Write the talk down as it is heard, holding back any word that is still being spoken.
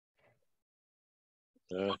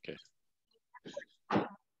Okay.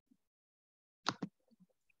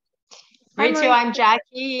 Mauricio, I'm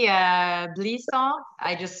Jacky Blisson.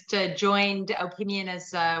 I just joined Opinion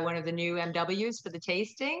as one of the new MWs for the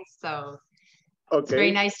tasting. So it's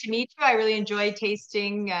very nice to meet you. I really enjoyed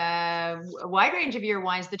tasting a wide range of your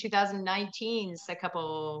wines, the 2019s, a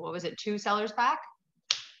couple, what was it, 2 sellers pack?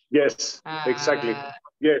 Yes, exactly.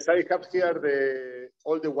 Yes, I have here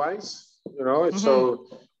all the wines, you know, so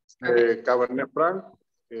Cabernet Franc,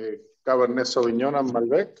 Cabernet Sauvignon and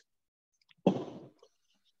Malbec.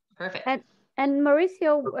 Perfect. And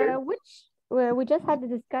Mauricio, we just had the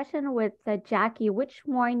discussion with Jacky. Which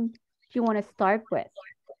wine do you want to start with?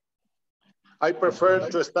 I prefer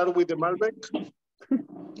to start with the Malbec.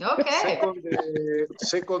 Okay.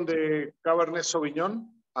 Second, the Cabernet Sauvignon,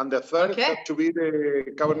 and the third has to be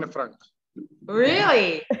the Cabernet Franc.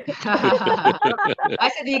 Really? I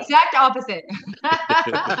said the exact opposite.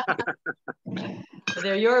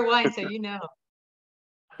 They're your wines, so you know.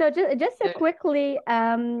 So just quickly,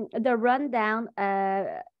 the rundown,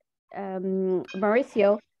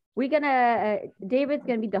 Mauricio, David's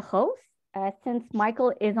gonna be the host, since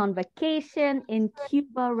Michael is on vacation in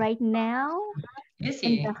Cuba right now. Is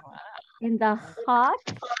he? In the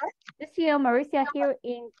hot. This year, Mauricio, here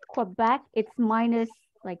in Quebec, it's minus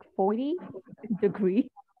like 40 degrees.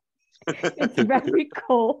 It's very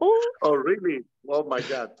cold. Oh, really? Oh my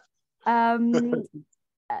God.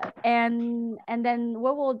 And then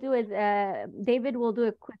what we'll do is David will do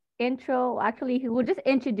a quick intro. Actually, he will just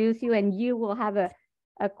introduce you, and you will have a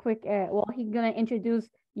quick. Well, he's gonna introduce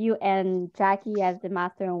you and Jacky as the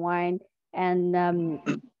master of wine, and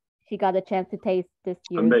she got a chance to taste this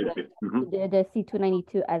year's the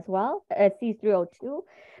C292 as well, C302.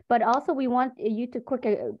 But also, we want you to quick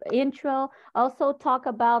intro. Also, talk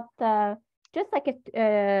about just like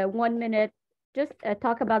a 1 minute. Just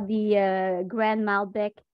talk about the Grand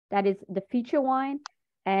Malbec, that is the feature wine.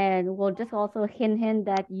 And we'll just also hint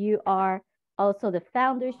that you are also the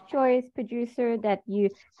founder's choice producer, that you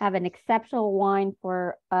have an exceptional wine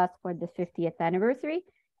for us for the 50th anniversary.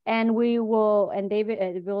 And we will, and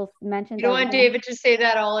David will mention. You don't want David to say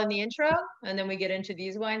that all in the intro, and then we get into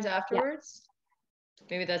these wines afterwards? Yeah.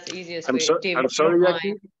 Maybe that's the easiest way. David, I'm sorry,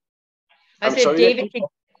 Jacky. I said David can.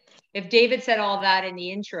 If David said all that in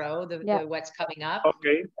the intro, the what's coming up,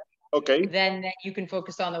 okay, then you can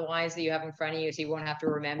focus on the wines that you have in front of you, so you won't have to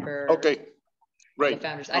remember. Okay, right. The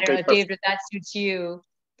founders. I don't know, David, if that suits you.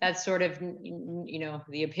 That's sort of, you know,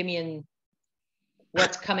 the opinion,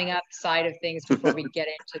 what's coming up side of things before we get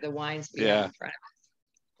into the wines we have in front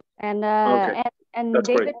of us. And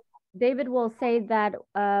David will say that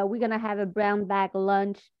we're gonna have a brown bag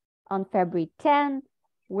lunch on February 10th.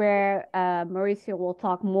 Where Mauricio will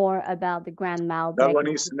talk more about the Grand Malbec. That one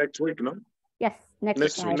is next week, no? Yes,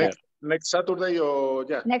 next Friday. Next Saturday or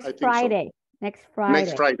Next Friday. So.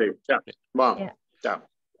 Next Friday. Yeah. Wow. Yeah.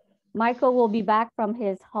 Michael will be back from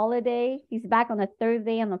his holiday. He's back on a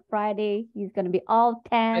Thursday and a Friday. He's going to be all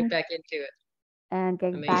 10. Right back into it. And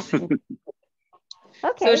getting back into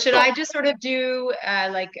Okay. So should I just sort of do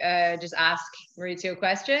just ask Mauricio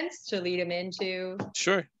questions to lead him into?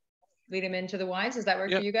 Sure. Lead him into the wines. Does that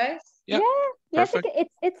work for you guys? Yeah.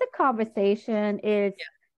 It's a conversation.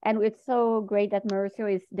 And it's so great that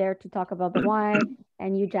Mauricio is there to talk about the wine,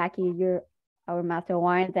 and you, Jacky, you're our master of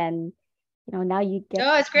wines, and you know now you get.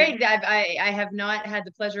 No, it's great. I have not had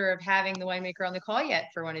the pleasure of having the winemaker on the call yet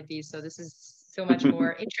for one of these, so this is so much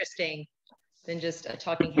more interesting than just a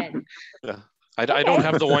talking head. Yeah. I don't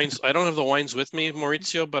have the wines. I don't have the wines with me,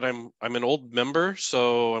 Mauricio, but I'm an old member,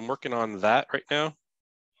 so I'm working on that right now.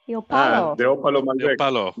 The Opalo. The Opalo Malbec.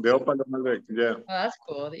 The Opalo Malbec, yeah. Oh, that's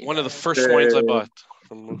cool. One of the first wines I bought.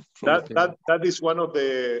 That is one of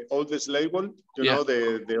the oldest label. You know,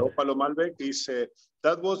 the Opalo Malbec is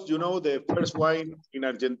that was, you know, the first wine in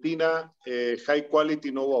Argentina, high quality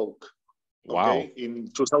no oak. Okay, in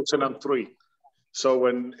 2003. So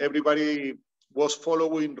when everybody was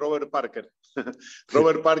following Robert Parker,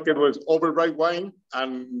 Robert Parker was overripe wine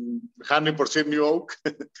and 100% new oak.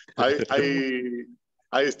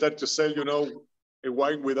 I started to sell, you know, a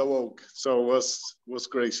wine without oak. So it was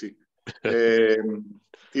crazy.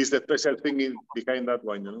 Is the special thing behind that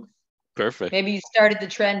wine, you know? Perfect. Maybe you started the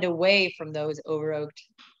trend away from those over-oaked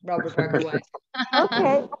Robert Parker wines.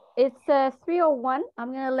 Okay, it's 3:01.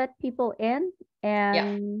 I'm gonna let people in,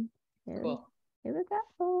 and cool. Here we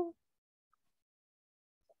go.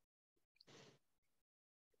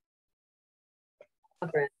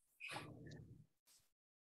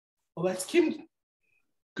 Well, that's Kim.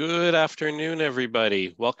 Good afternoon,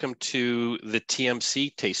 everybody. Welcome to the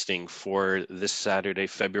TMC tasting for this Saturday,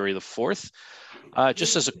 February the 4th.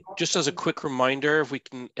 Just as a quick reminder, if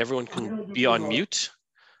everyone can be on mute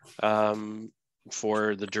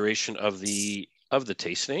for the duration of the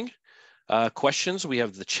tasting. Questions, we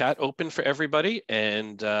have the chat open for everybody,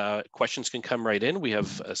 and questions can come right in. We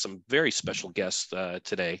have some very special guests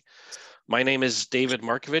today. My name is David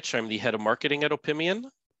Markovich. I'm the head of marketing at Opimian.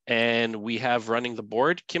 And we have running the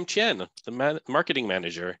board, Kim Chien, the marketing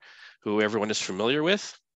manager, who everyone is familiar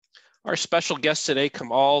with. Our special guests today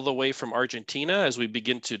come all the way from Argentina as we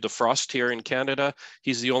begin to defrost here in Canada.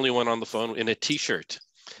 He's the only one on the phone in a t-shirt.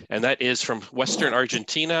 And that is from Western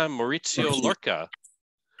Argentina, Mauricio Lorca.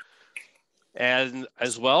 And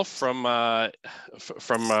as well from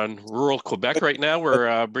rural Quebec right now,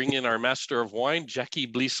 we're bringing in our master of wine, Jacky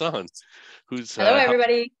Blisson, who's— Hello,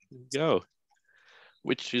 everybody. Go.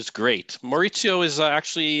 Which is great. Mauricio is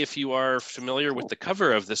actually, if you are familiar with the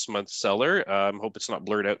cover of this month's seller, hope it's not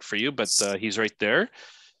blurred out for you, but he's right there.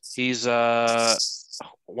 He's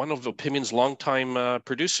one of Opimian's longtime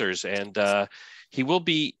producers, and he will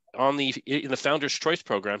be in the Founder's Choice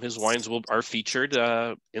program. His wines are featured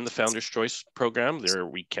in the Founder's Choice program.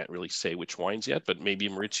 We can't really say which wines yet, but maybe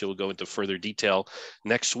Mauricio will go into further detail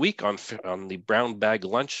next week on the Brown Bag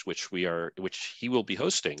Lunch, which he will be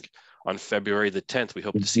hosting on February the 10th. We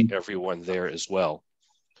hope to see everyone there as well.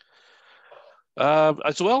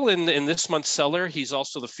 As well, in this month's cellar, he's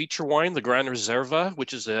also the feature wine, the Gran Reserva,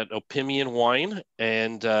 which is an Opimian wine,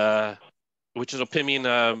 and which is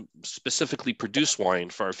Opimian specifically produced wine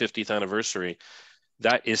for our 50th anniversary.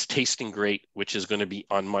 That is tasting great, which is going to be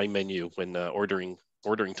on my menu when ordering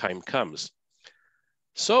time comes.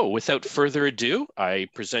 So without further ado, I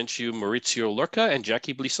present you Mauricio Lorca and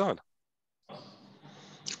Jacky Blisson.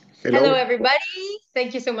 Hello, everybody.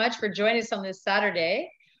 Thank you so much for joining us on this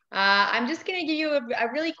Saturday. I'm just going to give you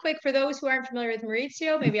a really quick, for those who aren't familiar with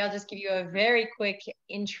Mauricio, maybe I'll just give you a very quick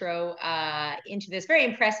intro into this very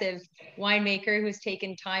impressive winemaker who's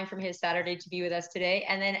taken time from his Saturday to be with us today,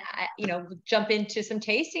 and then, jump into some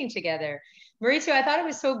tasting together. Mauricio, I thought it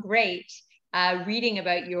was so great reading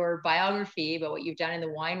about your biography, about what you've done in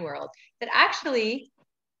the wine world, that actually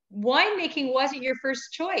winemaking wasn't your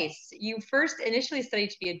first choice. You first initially studied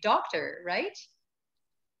to be a doctor, right?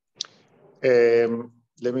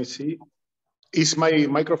 Let me see. Is my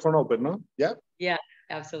microphone open, no? Yeah? Yeah,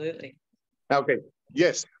 absolutely. Okay,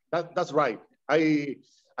 yes, that's right. I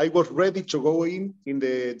was ready to go in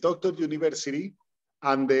the doctor university,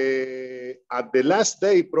 and at the last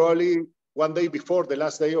day, probably one day before the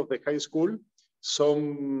last day of the high school,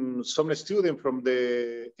 some student from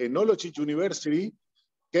the enology university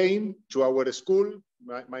came to our school.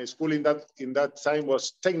 My school in that time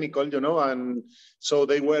was technical, and so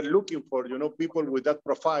they were looking for, people with that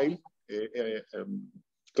profile,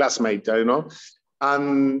 classmate,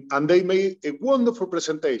 and they made a wonderful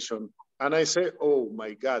presentation. And I said, oh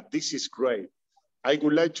my God, this is great. I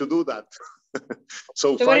would like to do that.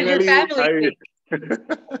 So finally,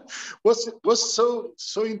 was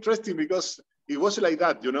so interesting, because it was like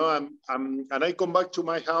that, and I come back to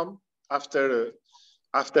my home after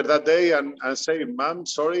that day and say, Mom,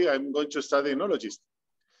 sorry, I'm going to study enologist.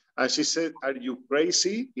 And she said, are you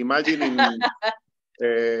crazy? Imagine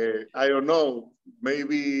I don't know,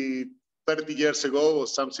 maybe 30 years ago or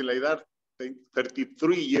something like that,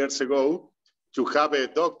 33 years ago, to have a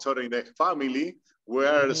doctor in a family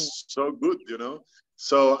were so good,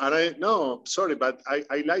 So, and no, sorry, but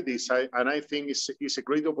I like this. And I think it's a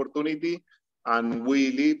great opportunity. And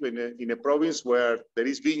we live in a province where there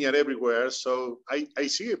is vineyard everywhere. So I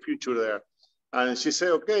see a future there. And she said,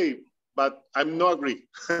 okay, but I'm not agree.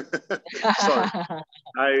 Sorry.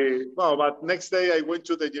 But next day I went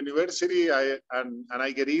to the university and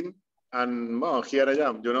I get in, and here I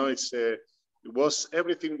am.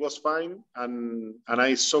 Everything was fine. And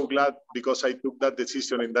I'm so glad, because I took that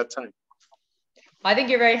decision in that time. I think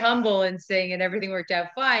you're very humble in saying, and everything worked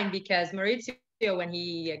out fine, because Mauricio, when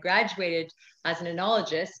he graduated as an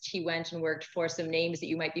enologist, he went and worked for some names that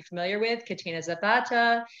you might be familiar with: Katrina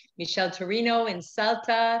Zapata, Michel Torino in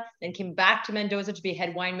Salta, then came back to Mendoza to be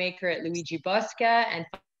head winemaker at Luigi Bosca, and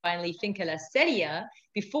finally Finca La Sedia.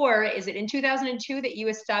 Before, is it in 2002 that you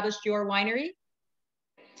established your winery?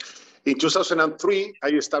 In 2003, I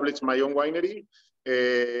established my own winery.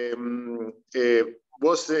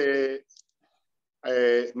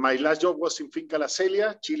 My last job was in Finca La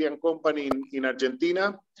Celia, Chilean company in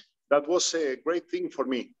Argentina. That was a great thing for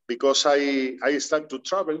me, because I started to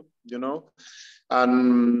travel,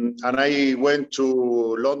 And I went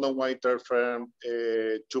to London Wine Fair,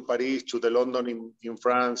 to Paris, to the London in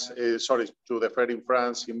France, to the fair in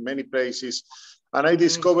France, in many places. And I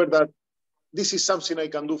discovered that this is something I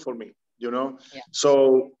can do for me, you know? Yeah.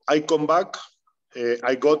 So I come back,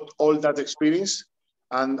 I got all that experience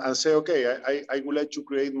and say, okay, I would like to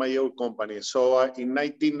create my own company. So in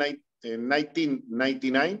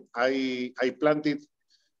 1999, I planted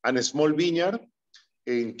a small vineyard.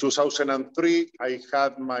 In 2003, I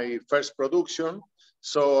had my first production.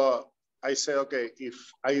 So I said, okay, if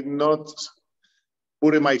I'm not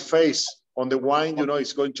putting my face on the wine, you know,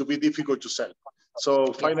 it's going to be difficult to sell.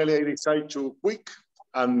 So finally, I decided to quit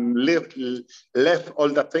and left all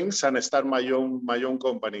the things and start my own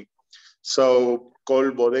company. So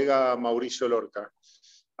called Bodega Mauricio Lorca.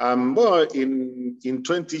 Well, in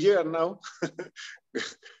 20 years now,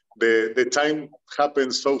 the time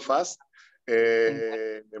happens so fast.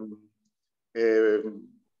 I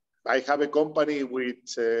have a company with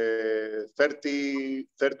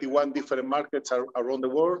 31 different markets around the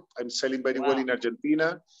world. I'm selling very well in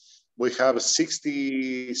Argentina. We have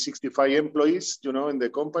 65 employees, you know, in the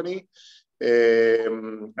company. I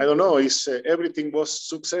don't know, everything was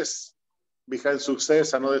success. Behind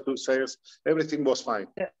success, another success, everything was fine.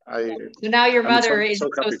 So now your mother is so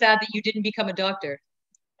sad that you didn't become a doctor.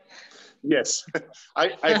 Yes,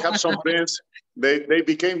 I have some friends. They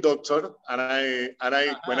became doctor, and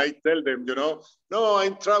when I tell them, you know, no,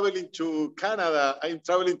 I'm traveling to Canada, I'm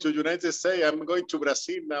traveling to United States, I'm going to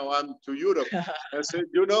Brazil now, I'm to Europe. I said,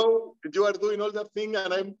 you know, you are doing all that thing,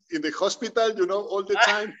 and I'm in the hospital, you know, all the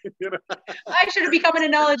time. You know? I should have become an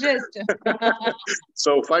enologist.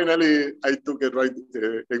 So finally, I took a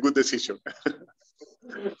good decision.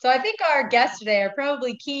 So I think our guests today are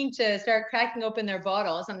probably keen to start cracking open their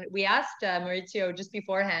bottles. And we asked Mauricio just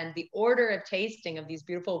beforehand the order of tasting of these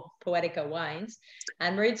beautiful Poetica wines.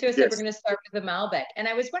 And Mauricio said we're going to start with the Malbec. And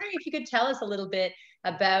I was wondering if you could tell us a little bit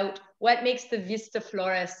about what makes the Vista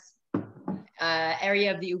Flores area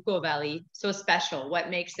of the Uco Valley so special. What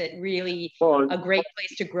makes it really a great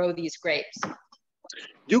place to grow these grapes?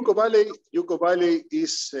 Uco Valley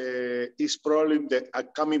is probably the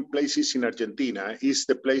upcoming places in Argentina. It's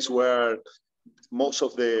the place where most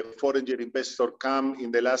of the foreign investors come in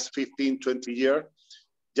the last 15, 20 years,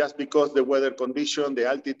 just because the weather condition, the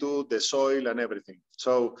altitude, the soil, and everything.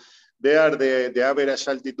 So there, the average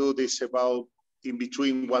altitude is about in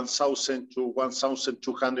between 1,000 to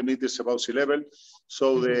 1,200 meters above sea level.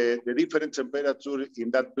 So the different temperature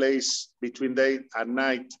in that place between day and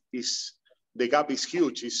night the gap is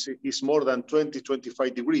huge. It's more than 20,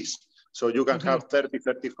 25 degrees. So you can have 30,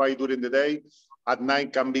 35 during the day. At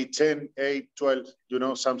night can be 10, 8, 12, you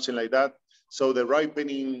know, something like that. So the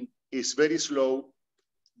ripening is very slow.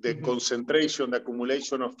 The concentration, the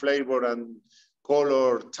accumulation of flavor and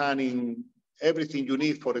color, tannin, everything you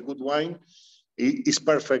need for a good wine is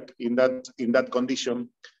perfect in that condition.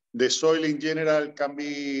 The soil in general can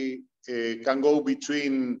go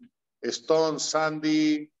between stone,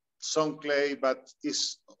 sandy, some clay, but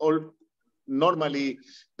it's all normally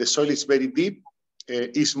the soil is very deep.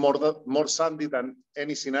 It's more sandy than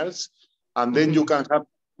anything else, and then you can have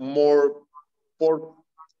more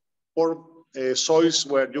soils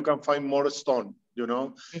where you can find more stone, you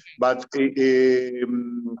know. But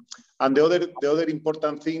and the other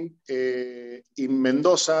important thing in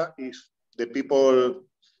Mendoza, if the people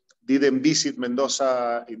didn't visit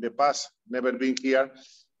Mendoza in the past, never been here,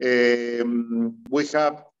 we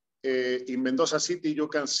have. In Mendoza City, you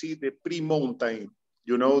can see the pre-mountain,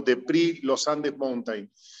 you know, the pre-Los Andes mountain.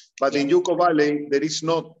 But in Uco Valley, there is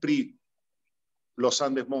not pre-Los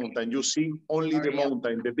Andes mountain. You see only the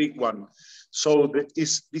mountain, the big one. So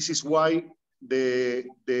this is why the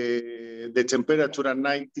temperature at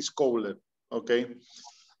night is colder, okay?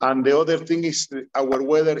 And the other thing is our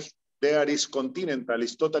weather there is continental,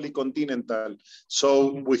 it's totally continental.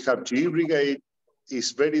 So we have to irrigate,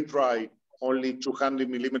 it's very dry. Only 200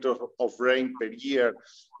 millimeters of rain per year,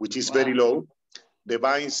 which is very low. The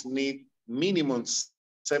vines need minimum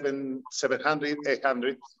 700,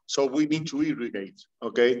 800. So we need to irrigate,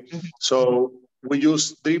 okay? So we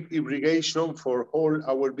use drip irrigation for all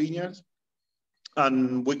our vineyards,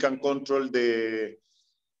 and we can control the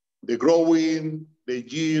growing, the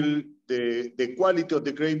yield, the quality of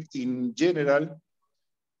the grape in general,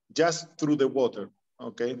 just through the water.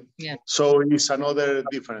 Okay, so it's another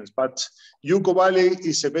difference. But Uco Valley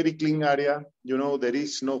is a very clean area. You know, there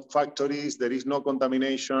is no factories, there is no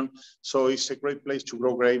contamination. So it's a great place to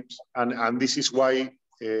grow grapes. And this is why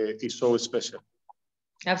it's so special.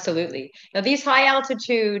 Absolutely. Now, these high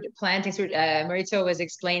altitude plantings, Mauricio was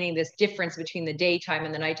explaining this difference between the daytime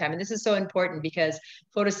and the nighttime. And this is so important because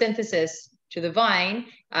photosynthesis to the vine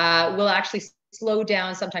will actually slow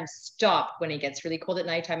down, sometimes stop when it gets really cold at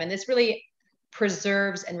nighttime. And this really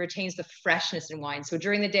preserves and retains the freshness in wine. So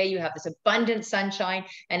during the day, you have this abundant sunshine.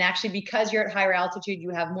 And actually, because you're at higher altitude, you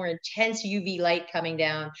have more intense UV light coming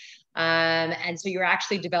down. And so you're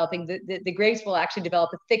actually developing, the grapes will actually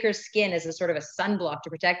develop a thicker skin as a sort of a sunblock to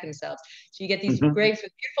protect themselves. So you get these grapes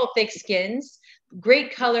with beautiful thick skins,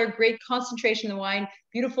 great color, great concentration in the wine,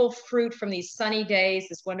 beautiful fruit from these sunny days,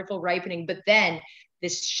 this wonderful ripening, but then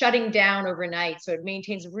this shutting down overnight. So it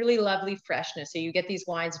maintains really lovely freshness. So you get these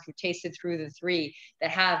wines, if you tasted through the three, that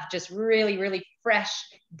have just really, really fresh,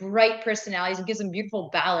 bright personalities and gives them beautiful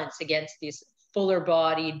balance against these fuller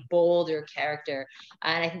bodied, bolder character.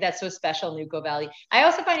 And I think that's so special in Nuco Valley. I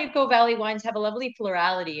also find Nuco Valley wines have a lovely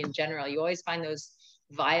plurality in general. You always find those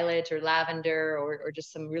violet or lavender or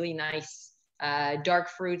just some really nice dark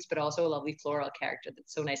fruits, but also a lovely floral character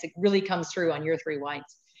that's so nice. It really comes through on your three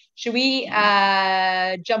wines. Should we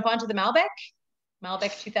jump onto the Malbec?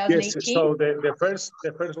 Malbec 2018? Yes, so the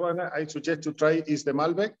first one I suggest to try is the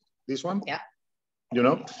Malbec, this one. Yeah. You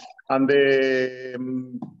know, and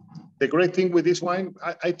the great thing with this wine,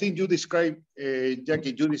 I think you described,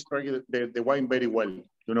 Jacky, you described the wine very well,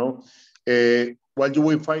 you know. What you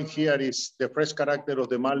will find here is the fresh character of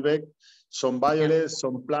the Malbec, some violet,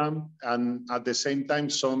 some plum, and at the same time,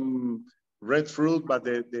 some red fruit, but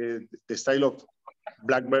the style of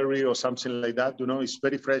blackberry or something like that, you know, it's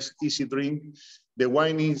very fresh, easy drink. The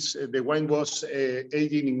wine was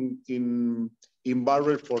aging in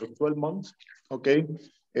barrel for 12 months, okay?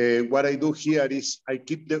 What I do here is I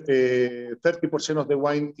keep the 30% of the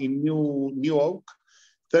wine in new oak,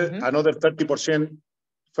 another 30%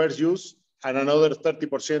 first use, and another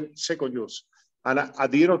 30% second use. And at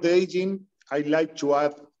the end of the aging, I like to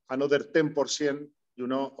add another 10%, you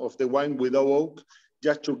know, of the wine without oak,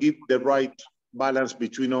 just to give the right balance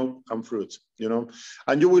between oak and fruits, you know.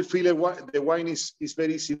 And you will feel the wine is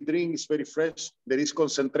very easy to drink, it's very fresh, there is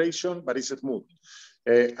concentration, but it's smooth.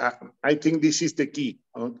 I think this is the key,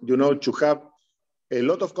 you know, to have a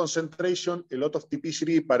lot of concentration, a lot of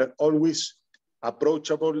typicity, but always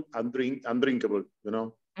approachable and drinkable, you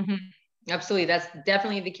know. Absolutely, that's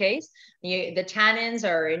definitely the case. The tannins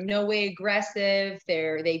are in no way aggressive.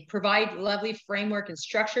 They provide lovely framework and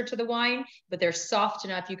structure to the wine, but they're soft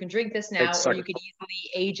enough. You can drink this now, or you could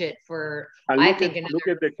easily age it for, and I think, look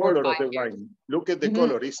at the color of the wine. Look at the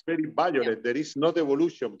color. It's very violet. There is no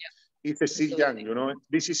evolution. It's a still young, you know.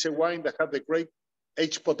 This is a wine that has the great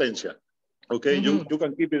age potential. Okay, you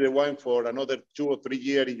can keep the wine for another 2 or 3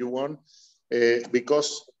 years if you want,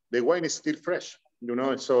 because the wine is still fresh. You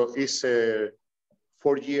know, so it's a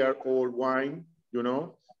 4-year-old wine, you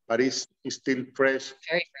know, but it's still fresh,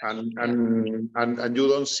 very fresh. And you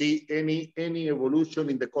don't see any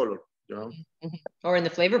evolution in the color, you know, or in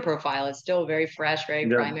the flavor profile. It's still very fresh, very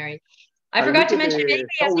primary. I forgot to mention,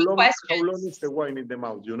 how long is the wine in the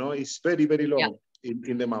mouth? You know, it's very, very long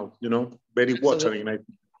in the mouth. You know, very watering.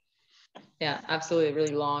 Yeah, absolutely,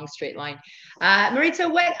 really long straight line.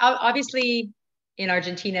 Mauricio, what obviously, in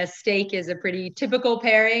Argentina, steak is a pretty typical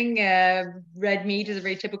pairing. Red meat is a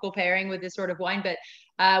very typical pairing with this sort of wine. But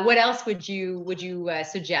what else would you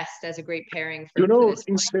suggest as a great pairing for, you know, for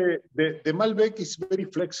this wine? The Malbec is very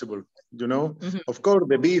flexible. You know, of course,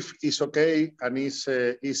 the beef is okay, and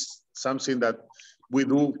is something that we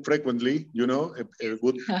do frequently. You know, a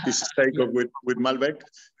good piece of steak with Malbec.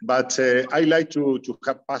 But I like to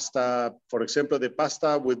have pasta. For example, the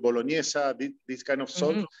pasta with bolognese, this kind of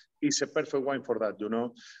sauce. Is a perfect wine for that, you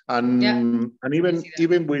know, and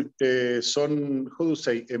even with some, how do you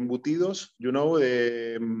say, embutidos, you know,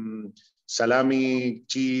 salami,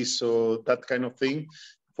 cheese, or that kind of thing.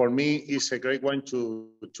 For me, is a great wine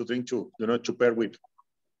to drink too, you know, to pair with.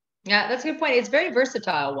 Yeah, that's a good point. It's very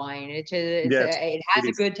versatile wine. It has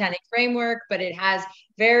a good tannic framework, but it has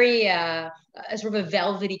very sort of a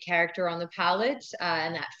velvety character on the palate,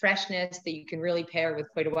 and that freshness that you can really pair with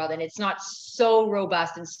quite a while. And it's not so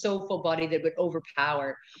robust and so full bodied that it would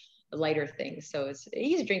overpower lighter things. So it's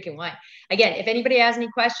easy drinking wine. Again, if anybody has any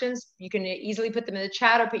questions, you can easily put them in the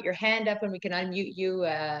chat or put your hand up and we can unmute you.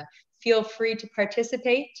 Feel free to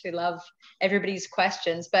participate. We love everybody's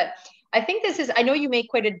questions. But I think I know you make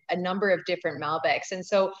quite a number of different Malbecs. And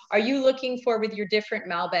so are you looking for, with your different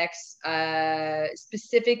Malbecs,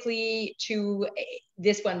 specifically to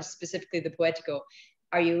this one, specifically the Poetico,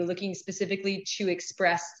 are you looking specifically to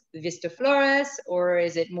express Vista Flores, or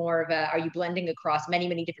is it more of are you blending across many,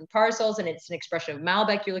 many different parcels and it's an expression of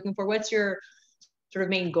Malbec you're looking for? What's your sort of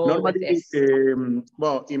main goal normally, with this?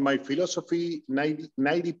 Well, in my philosophy,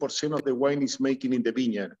 90% of the wine is making in the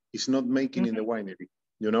vineyard. It's not making in the winery,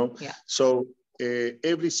 you know? Yeah. So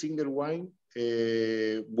every single wine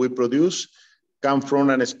we produce come from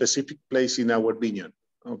a specific place in our vineyard.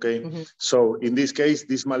 Okay, so in this case,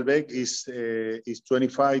 this Malbec is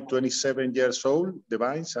 25, 27 years old. The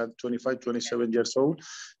vines are 25, 27 years old,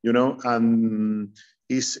 you know, and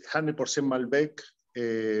is 100% Malbec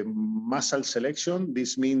muscle selection.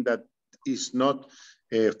 This means that it's not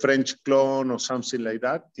a French clone or something like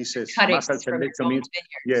that. It's a muscle selection. Means,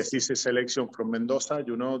 yes, it's a selection from Mendoza,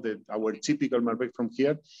 you know, our typical Malbec from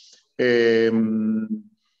here.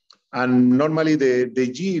 And normally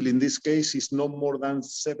the yield in this case is no more than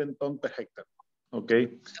 7 tons per hectare, okay?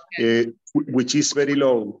 Which is very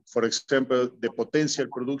low. For example, the potential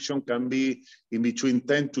production can be in between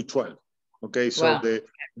 10 to 12, okay? So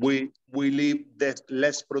we leave that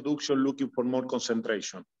less production looking for more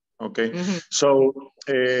concentration, okay? So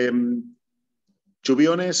to be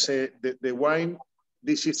honest, the wine,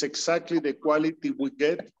 this is exactly the quality we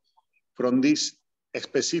get from this a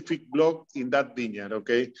specific block in that vineyard,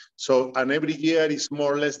 okay? So, and every year is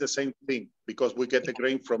more or less the same thing because we get the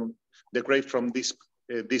grape from this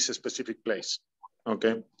specific place,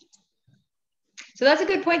 okay? So that's a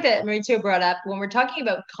good point that Mauricio brought up. When we're talking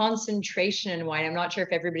about concentration in wine, I'm not sure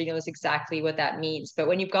if everybody knows exactly what that means, but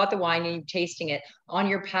when you've got the wine and you're tasting it on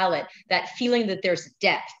your palate, that feeling that there's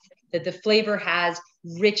depth, that the flavor has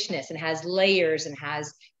richness and has layers and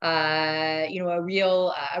has you know, a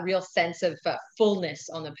real sense of fullness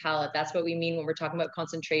on the palate. That's what we mean when we're talking about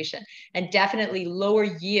concentration, and definitely lower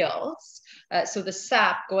yields. So the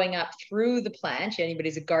sap going up through the plant,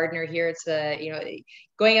 anybody's a gardener here, it's you know,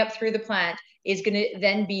 going up through the plant is going to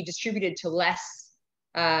then be distributed to less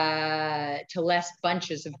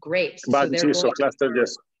bunches of grapes. Bunches, so clusters,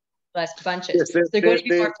 yes. Less bunches. Yes, so they're going to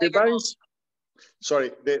be more the vines.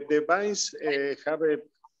 Sorry, the vines have a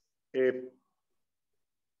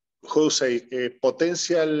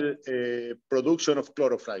potential production of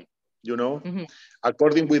chlorophyll, you know,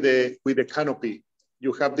 according with the canopy.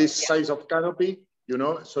 You have this size of canopy, you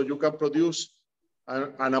know, so you can produce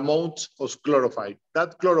an amount of chlorophyll.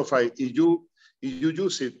 That chlorophyll, if you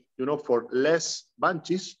use it, you know, for less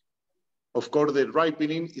bunches, of course, the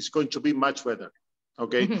ripening is going to be much better,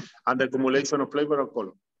 okay? And the accumulation of flavor and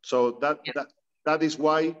color. So that is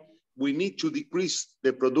why we need to decrease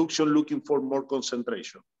the production looking for more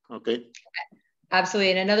concentration, okay? Absolutely.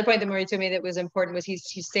 And another point that Mauricio made that was important was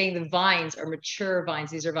he's saying the vines are mature vines.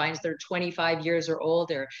 These are vines that are 25 years or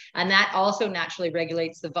older. And that also naturally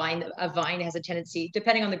regulates the vine. A vine has a tendency,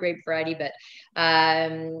 depending on the grape variety, but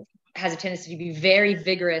has a tendency to be very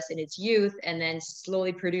vigorous in its youth and then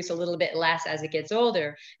slowly produce a little bit less as it gets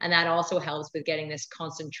older. And that also helps with getting this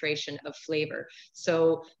concentration of flavor.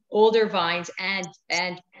 So older vines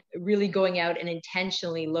and really going out and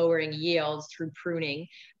intentionally lowering yields through pruning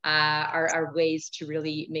are ways to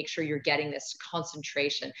really make sure you're getting this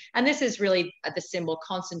concentration. And this is really the symbol.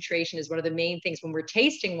 Concentration is one of the main things when we're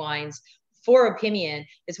tasting wines for Opimian.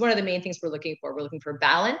 It's one of the main things we're looking for. We're looking for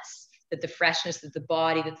balance, that the freshness, that the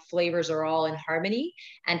body, that the flavors are all in harmony.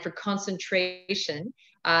 And for concentration,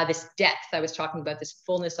 this depth I was talking about, this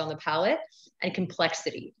fullness on the palate, and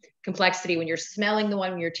complexity. Complexity, when you're smelling the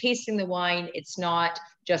wine, when you're tasting the wine, it's not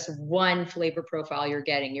just one flavor profile you're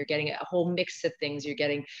getting a whole mix of things. You're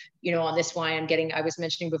getting, you know, on this wine, I was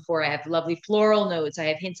mentioning before, I have lovely floral notes, I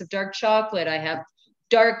have hints of dark chocolate, I have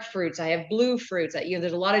dark fruits, I have blue fruits, you know,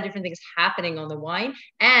 there's a lot of different things happening on the wine.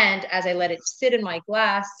 And as I let it sit in my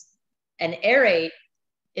glass and aerate,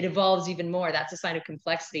 it evolves even more. That's a sign of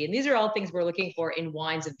complexity. And these are all things we're looking for in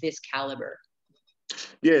wines of this caliber.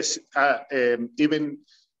 Yes, even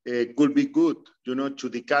could be good, you know, to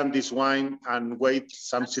decant this wine and wait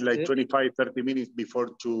something like 25, 30 minutes before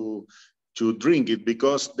to drink it,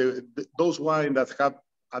 because those wines that have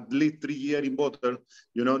at least 3 years in bottle,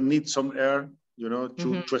 you know, need some air, you know,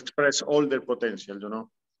 to express all their potential, you know.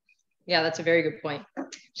 Yeah, that's a very good point.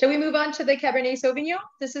 Shall we move on to the Cabernet Sauvignon?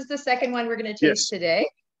 This is the second one we're going to taste today.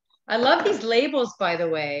 I love these labels, by the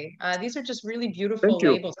way. These are just really beautiful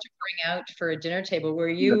labels to bring out for a dinner table. Were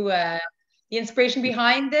you the inspiration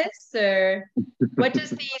behind this, or what does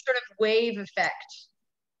the sort of wave effect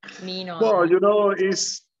mean on? Well, you know,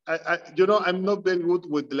 you know, I'm not very good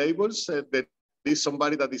with labels. There is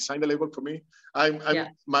somebody that designed the label for me.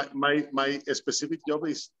 My specific job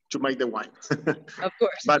is to make the wine. Of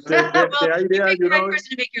course. But the idea, you know, right person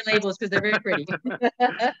to make your labels because they're very pretty.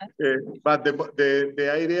 But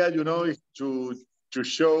the idea, you know, is to to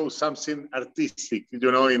show something artistic,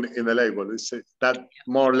 you know, in the label. It's that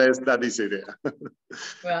more or less that is it.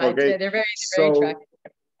 Well, okay. They're very attractive.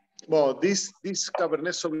 Well, this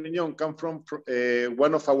Cabernet Sauvignon come from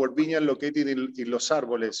one of our vineyards located in Los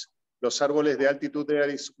Árboles. Los Árboles, the altitude there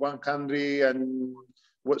is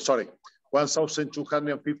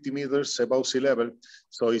 1,250 meters above sea level.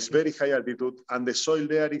 So it's very high altitude, and the soil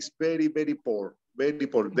there is very, very poor, very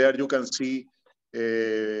poor. There you can see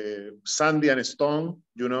sandy and stone,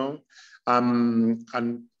 you know, and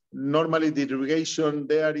normally the irrigation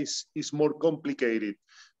there is more complicated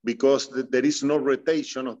because there is no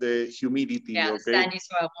rotation of the humidity. Yeah, okay? Sandy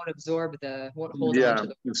soil won't absorb won't hold on to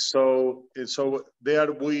the. So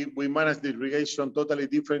there we manage the irrigation totally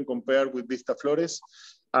different compared with Vista Flores.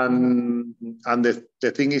 And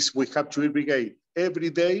the thing is, we have to irrigate every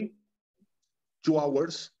day 2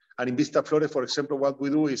 hours. And in Vista Flores, for example, what we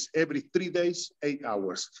do is every 3 days, 8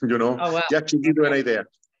 hours, you know, just to give you an idea.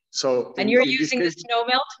 So, and you're using the snow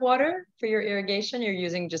melt water for your irrigation? You're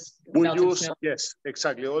using just melted snow? Yes,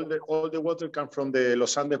 exactly. All the water comes from the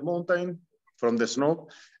Los Andes mountain, from the snow.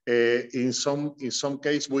 In some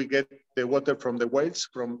case, we get the water from the wells,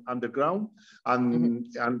 from underground, and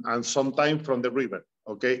sometimes from the river.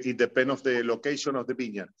 Okay, it depends on the location of the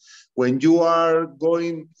vineyard. When you are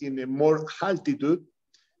going in a more altitude,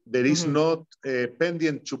 there is not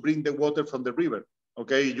pendant to bring the water from the river.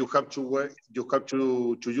 Okay, you have to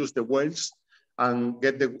use the wells and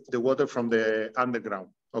get the water from the underground.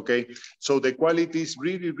 Okay, so the quality is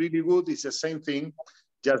really, really good. It's the same thing,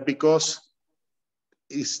 just because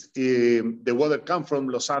the water comes from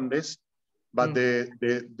Los Andes, but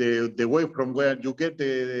the way from where you get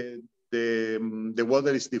the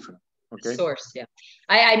water is different. Okay. Source, yeah.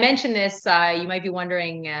 I mentioned this, you might be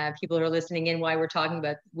wondering, people who are listening in, why we're talking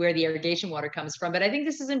about where the irrigation water comes from. But I think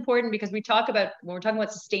this is important because when we're talking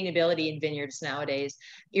about sustainability in vineyards nowadays,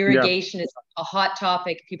 irrigation is a hot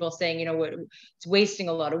topic. People saying, you know, it's wasting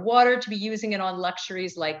a lot of water to be using it on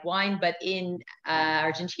luxuries like wine. But in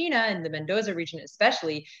Argentina, in the Mendoza region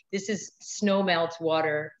especially, this is snow melt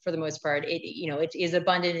water for the most part. It is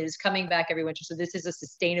abundant. It is coming back every winter. So this is a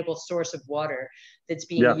sustainable source of water that's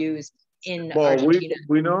being used in Argentina.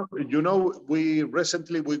 We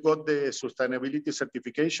recently got the sustainability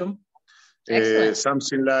certification. Excellent.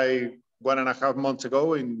 Something like 1.5 months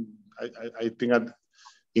ago, I think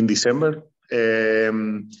in December.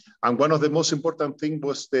 And one of the most important things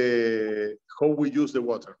was how we use the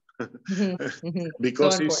water.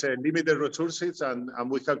 Because so it's limited resources, and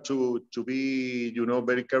we have to be,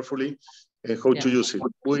 very carefully how to use it.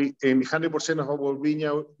 We, in 100% of our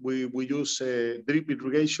vineyard, we use drip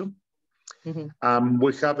irrigation.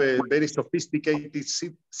 We have a very sophisticated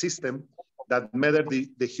system that measures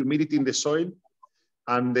the humidity in the soil,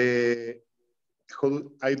 and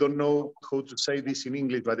I don't know how to say this in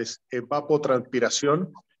English, but it's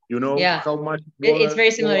evapotranspiration. How much water it's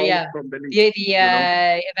very similar, from the leaf, the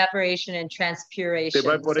evaporation and transpiration.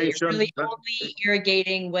 Evaporation. So you're really only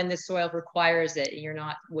irrigating when the soil requires it, and you're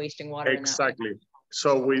not wasting water. Exactly.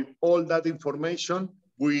 So with all that information,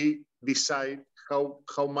 we decide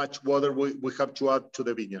how much water we have to add to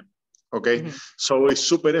the vineyard. Okay, so it's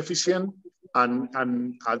super efficient,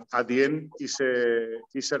 and at the end, it's a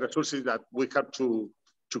resource that we have to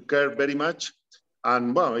care very much,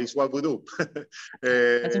 and well, it's what we do.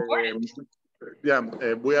 That's important.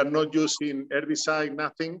 We are not using herbicide,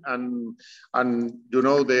 nothing, and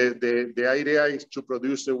the idea is to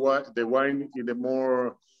produce the wine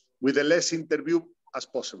with the less interview as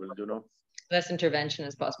possible. Less intervention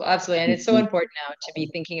as possible. Absolutely. And it's so important now to be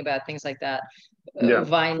thinking about things like that.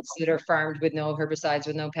 Vines that are farmed with no herbicides,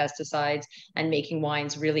 with no pesticides, and making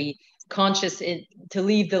wines really conscious to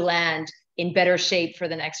leave the land in better shape for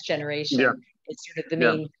the next generation. It's sort of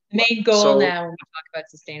the main goal now when we talk about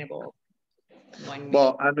sustainable wine.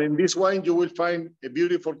 Well, and in this wine, you will find a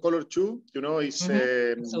beautiful color too. It's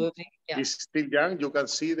absolutely. It's still young. You can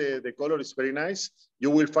see the color is very nice. You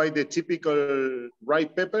will find the typical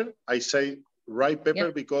ripe pepper. I say ripe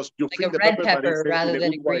pepper because you feel the red pepper rather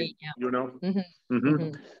than a green.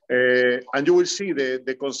 And you will see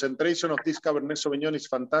the concentration of this Cabernet Sauvignon is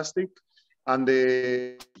fantastic, and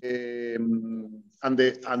the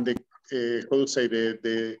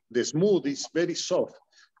smooth is very soft,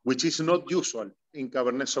 which is not usual in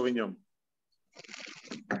Cabernet Sauvignon.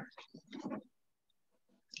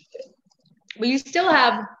 Well, you still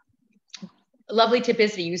have lovely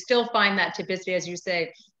typicity. You still find that typicity, as you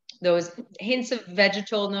say, those hints of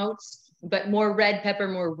vegetal notes, but more red pepper,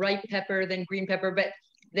 more ripe pepper than green pepper, but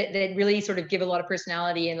that really sort of give a lot of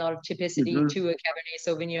personality and a lot of typicity to a Cabernet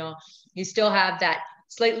Sauvignon. You still have that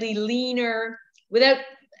slightly leaner, without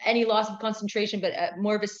any loss of concentration, but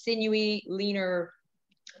more of a sinewy, leaner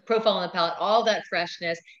profile on the palate, all that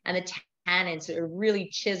freshness, and the tannins are really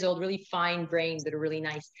chiseled, really fine grains that are really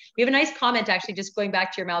nice. We have a nice comment, actually, just going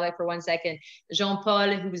back to your Malbec for 1 second.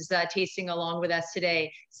 Jean-Paul, who's tasting along with us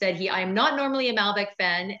today, said I'm not normally a Malbec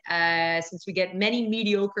fan since we get many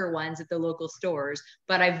mediocre ones at the local stores,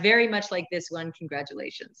 but I very much like this one.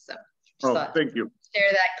 Congratulations. So, thank you.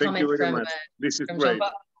 Share that thank comment you very from, much. This is from great.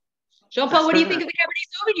 Jean-Paul. Jean-Paul, what do you think of the Cabernet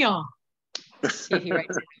Sauvignon? See if he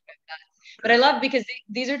writes it. But I love, because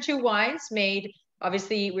these are two wines made,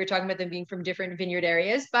 obviously we're talking about them being from different vineyard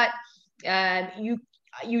areas, but I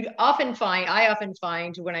often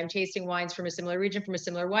find when I'm tasting wines from a similar region, from a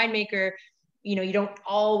similar winemaker, you don't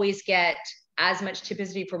always get as much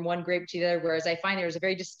typicity from one grape to the other, whereas I find there's a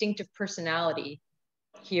very distinctive personality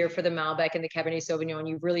here for the Malbec and the Cabernet Sauvignon, and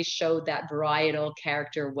you really showed that varietal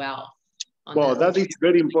character well. Well, that is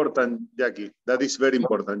very important, Jacky. That is very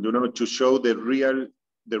important, to show the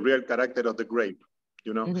real character of the grape.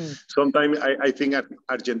 Sometimes I think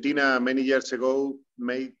Argentina many years ago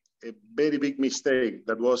made a very big mistake,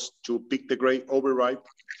 that was to pick the grape overripe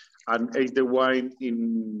and age the wine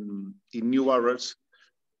in new barrels,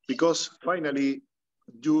 because finally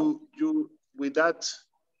you with that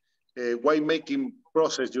winemaking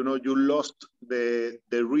process, you lost the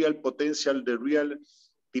real potential, the real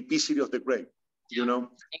typicity of the grape,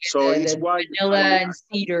 So it's why vanilla and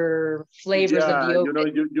cedar flavors of the oak.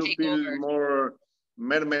 You feel more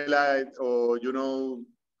marmalade, or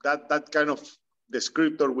that kind of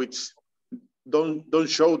descriptor which don't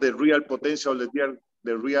show the real potential,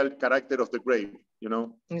 the real character of the grape,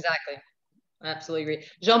 Exactly. Absolutely agree.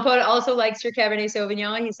 Jean-Paul also likes your Cabernet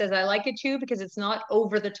Sauvignon. He says, I like it too because it's not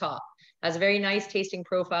over the top. Has a very nice tasting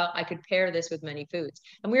profile. I could pair this with many foods.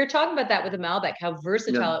 And we were talking about that with the Malbec, how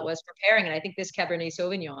versatile it was for pairing. And I think this Cabernet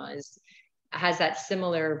Sauvignon has that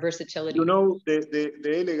similar versatility. The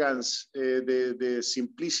elegance, the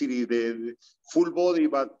simplicity, the full body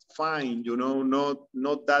but fine,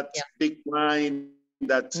 not that big wine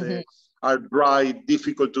that are dry,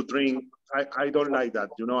 difficult to drink. I don't like that.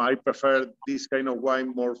 I prefer this kind of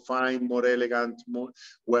wine, more fine, more elegant, more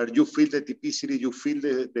where you feel the typicity, you feel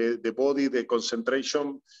the body, the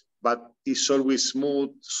concentration, but it's always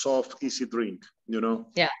smooth, soft, easy drink,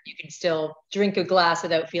 Yeah, you can still drink a glass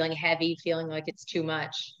without feeling heavy, feeling like it's too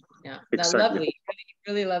much. Yeah, exactly. Lovely,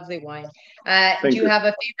 really lovely wine. Do you have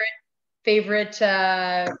a favorite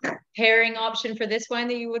pairing option for this wine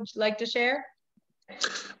that you would like to share?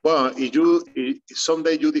 Well, if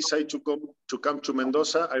someday you decide to come to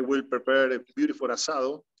Mendoza, I will prepare a beautiful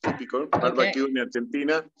asado, typical barbecue in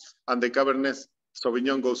Argentina, and the Cabernet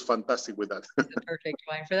Sauvignon goes fantastic with that. It's the perfect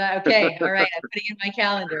wine for that. Okay, all right, I'm putting it in my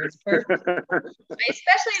calendar. It's perfect. I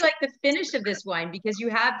especially like the finish of this wine because you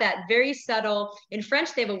have that very subtle. In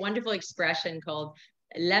French, they have a wonderful expression called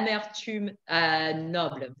l'amertume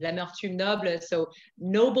noble. L'amertume noble, so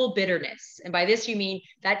noble bitterness. And by this you mean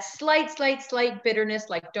that slight bitterness,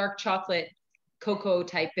 like dark chocolate, cocoa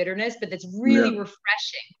type bitterness, but that's really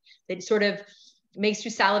refreshing. That sort of makes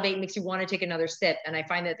you salivate, makes you want to take another sip. And I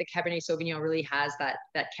find that the Cabernet Sauvignon really has that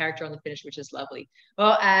character on the finish, which is lovely.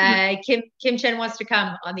 Well, Kim Chen wants to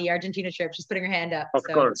come on the Argentina trip. She's putting her hand up. Of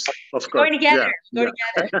course. Going together.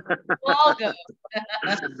 Together. We'll all go.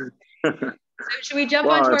 So should we jump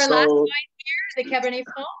on to our last wine here, the Cabernet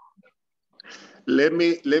Franc?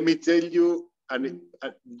 Let me tell you a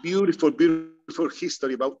beautiful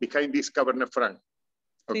history behind this Cabernet Franc.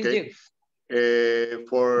 Okay. Please do.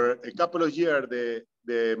 For a couple of years,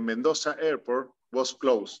 the Mendoza airport was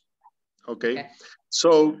closed. Okay.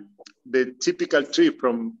 So the typical trip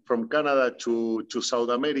from Canada to South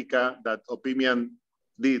America that Opimian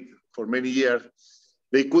did for many years,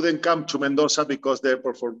 they couldn't come to Mendoza because the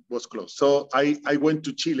airport was closed. So I went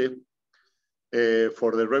to Chile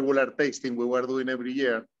for the regular tasting we were doing every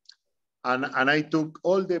year, and I took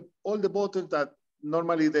all the bottles that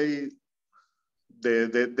normally the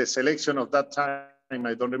selection of that time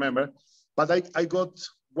I don't remember, but I got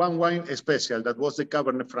one wine special that was the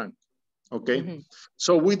Cabernet Franc. Okay,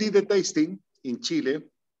 so we did the tasting in Chile,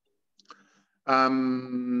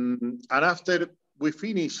 and after we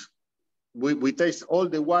finished. We taste all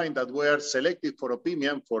the wine that were selected for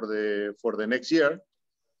Opimian for the next year.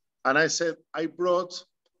 And I said, I brought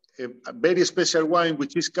a very special wine,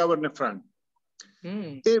 which is Cabernet Franc.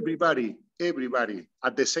 Everybody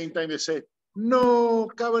at the same time they said, no,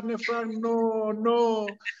 Cabernet Franc, no,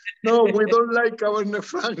 we don't like Cabernet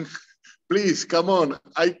Franc. Please, come on.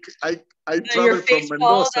 I traveled from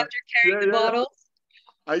Mendoza. After carrying the bottles.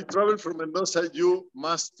 I traveled from Mendoza. You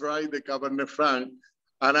must try the Cabernet Franc.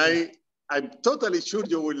 And I'm totally sure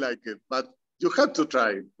you will like it, but you have to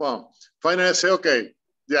try it. Well, finally I say, okay,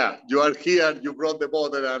 yeah, you are here, you brought the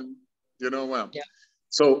bottle, and yeah.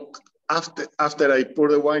 So after I pour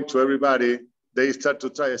the wine to everybody, they start to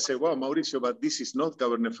try. I say, well, Mauricio, but this is not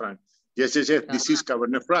Cabernet Franc. Yes, this is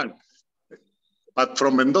Cabernet Franc, but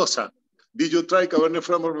from Mendoza. Did you try Cabernet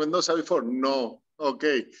Franc from Mendoza before? No.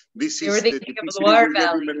 Okay, this is the typicity we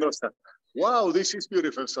get in Mendoza. Wow, this is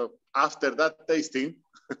beautiful. So after that tasting,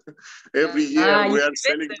 every year we are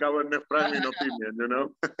selling Cabernet Franc in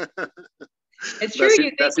Opinion, It's true.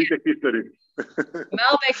 That's the history.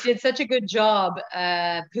 Malbec did such a good job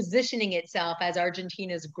positioning itself as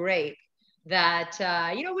Argentina's grape that,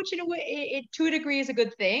 which to a degree is a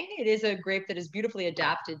good thing. It is a grape that is beautifully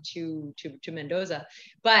adapted to Mendoza,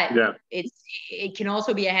 but it can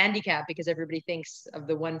also be a handicap because everybody thinks of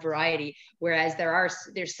the one variety, whereas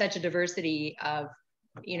there's such a diversity of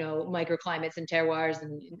microclimates and terroirs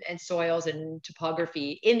and soils and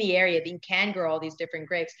topography in the area that you can grow all these different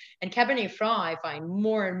grapes. And Cabernet Franc, I find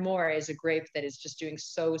more and more is a grape that is just doing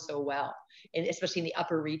so well, and especially in the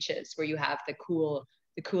upper reaches where you have the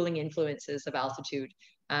cooling influences of altitude.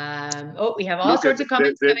 We have all sorts of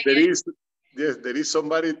comments coming in. Yes, there is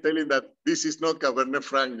somebody telling that this is not Cabernet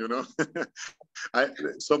Franc,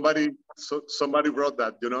 somebody brought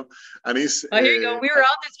that, and it's... Oh, here you go. We were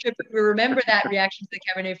on this trip. We remember that reaction to the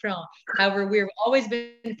Cabernet Franc. However, we've always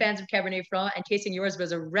been fans of Cabernet Franc, and tasting yours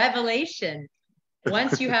was a revelation.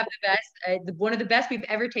 Once you have the best, one of the best we've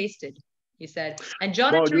ever tasted, he said. And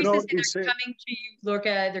John and Teresa said they're coming to you,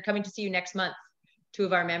 Lorca. They're coming to see you next month. Two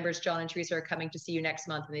of our members, John and Teresa, are coming to see you next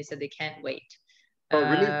month, and they said they can't wait. Oh,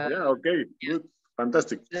 really? Yeah, okay, good,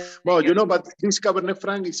 fantastic. Well, but this Cabernet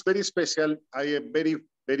Franc is very special. I am very,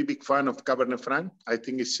 very big fan of Cabernet Franc. I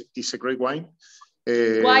think it's a great wine.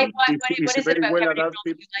 Why? What is it about Cabernet Franc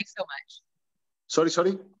that you like so much?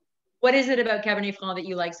 Sorry? What is it about Cabernet Franc that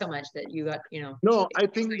you like so much that you got, No, I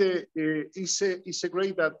think it's a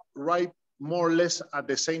grape that ripe more or less at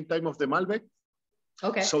the same time of the Malbec.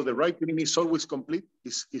 Okay. So the ripening is always complete,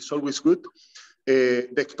 it's always good. The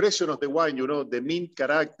expression of the wine, the mint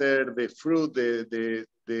character, the fruit, the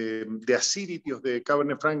acidity of the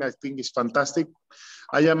Cabernet Franc, I think is fantastic.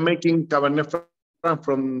 I am making Cabernet Franc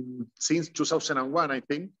since 2001, I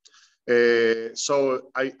think. So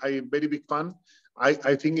I'm very big fan.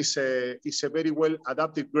 I think it's a very well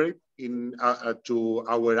adapted grape to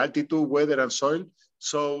our altitude, weather, and soil.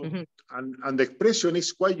 So and the expression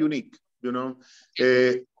is quite unique.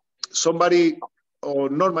 Somebody, or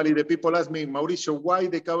normally the people ask me, Mauricio, why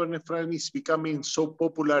the Cabernet Franc is becoming so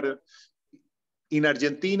popular in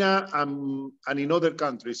Argentina and in other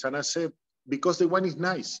countries? And I say, because the wine is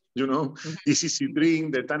nice, it's easy to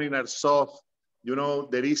drink, the tannins are soft,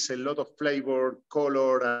 there is a lot of flavor,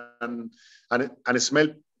 color, and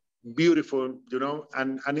smell beautiful,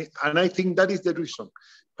 and I think that is the reason.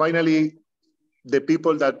 Finally, the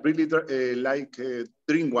people that really like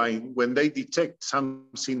drink wine, when they detect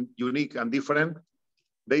something unique and different,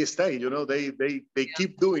 they stay, they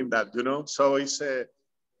keep doing that, So it's a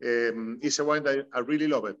wine that I really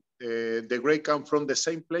love it. The grape comes from the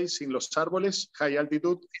same place in Los Árboles, high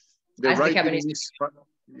altitude. The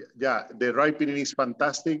ripening is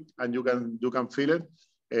fantastic, and you can feel it.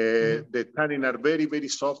 The tannin are very, very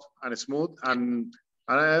soft and smooth, and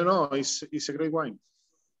I don't know, it's a great wine.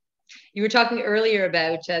 You were talking earlier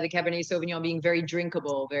about the Cabernet Sauvignon being very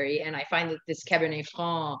drinkable, and I find that this Cabernet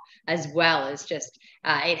Franc as well is just,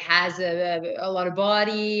 it has a lot of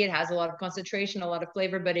body, it has a lot of concentration, a lot of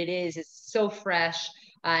flavor, but it's so fresh,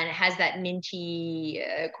 and it has that minty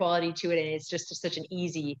quality to it, and it's just such an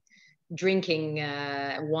easy drinking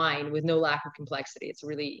wine with no lack of complexity. It's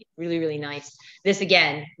really, really, really nice. This,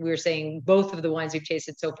 again, we were saying both of the wines we've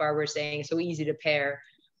tasted so far, we're saying so easy to pair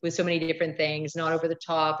with so many different things, not over the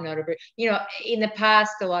top, not over, in the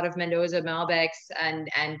past, a lot of Mendoza Malbecs and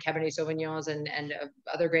Cabernet Sauvignons and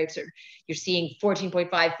other grapes you're seeing 14.5,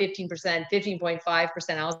 15%, 15.5%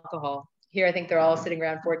 alcohol. Here, I think they're all sitting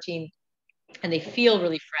around 14, and they feel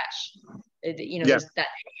really fresh.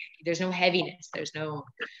 There's no heaviness. There's no.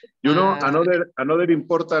 Another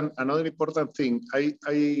important thing. I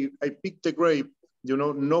picked the grape,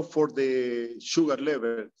 not for the sugar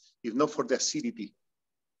level, if not for the acidity.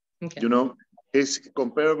 Okay. It's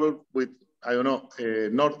comparable with, I don't know,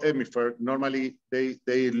 North Hemisphere. Normally, they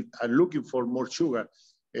are looking for more sugar.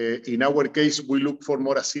 In our case, we look for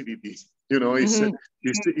more acidity.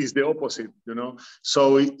 It's the opposite.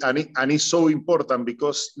 So and it's so important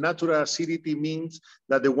because natural acidity means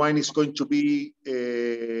that the wine is going to be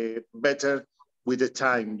better with the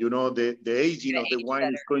time. The aging of the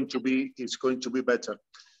wine is going to be better.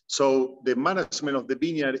 So the management of the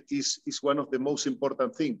vineyard is one of the most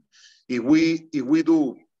important things. If we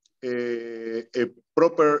do a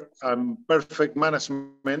proper and perfect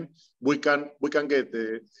management, we can get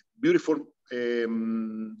the beautiful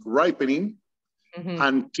ripening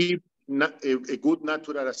and keep a good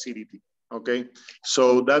natural acidity. Okay,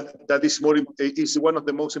 so that is one of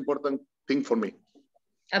the most important thing for me.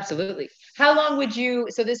 Absolutely. How long would you,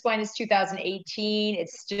 so this wine is 2018,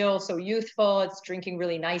 it's still so youthful, it's drinking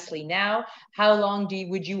really nicely now. How long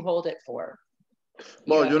would you hold it for?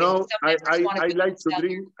 Well, I like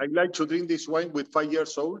to drink this wine with 5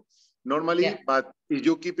 years old normally, but if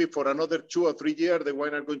you keep it for another 2 or 3 years, the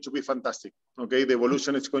wine are going to be fantastic. Okay, the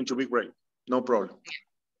evolution is going to be great. No problem.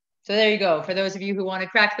 So there you go. For those of you who want to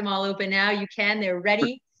crack them all open now, you can, they're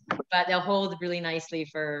ready. But they'll hold really nicely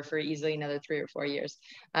for easily another 3 or 4 years.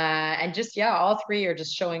 And just, all three are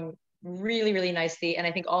just showing really, really nicely. And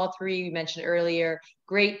I think all three you mentioned earlier,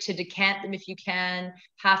 great to decant them if you can,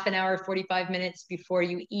 half an hour, 45 minutes before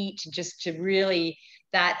you eat, just to really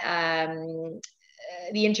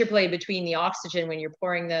the interplay between the oxygen when you're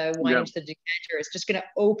pouring the wine into the decanter is just going to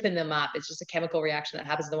open them up. It's just a chemical reaction that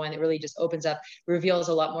happens in the wine that really just opens up, reveals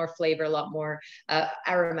a lot more flavor, a lot more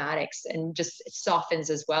aromatics, and just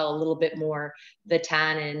softens as well a little bit more the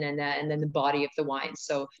tannin and then the body of the wine.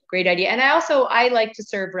 So great idea. And I like to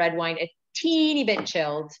serve red wine a teeny bit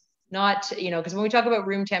chilled. Not, because when we talk about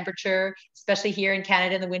room temperature, especially here in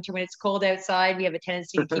Canada in the winter when it's cold outside, we have a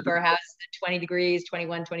tendency to keep our house at 20 degrees,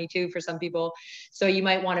 21, 22 for some people. So you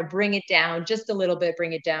might want to bring it down just a little bit,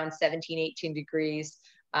 bring it down 17, 18 degrees.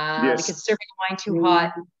 Because serving wine too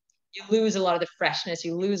hot, you lose a lot of the freshness,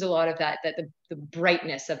 you lose a lot of the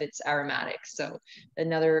brightness of its aromatics. So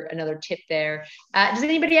another tip there. Does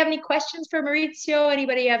anybody have any questions for Mauricio?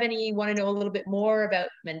 Anybody want to know a little bit more about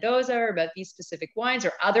Mendoza or about these specific wines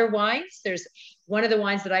or other wines? There's one of the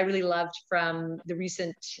wines that I really loved from the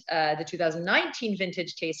recent, the 2019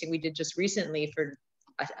 vintage tasting we did just recently for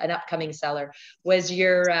an upcoming cellar, was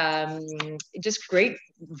your just great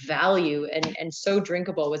value and so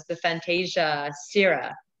drinkable, was the Fantasia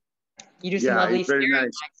Syrah. You do some lovely very nice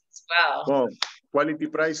as well. Well, quality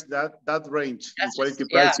price, that range, quality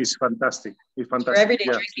price is fantastic. It's fantastic. For everyday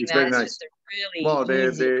drinking, it's very nice. Really well,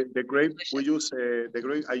 the grape we use, the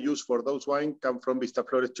grape I use for those wine come from Vista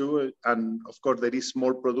Flores too, and of course there is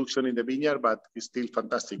more production in the vineyard, but it's still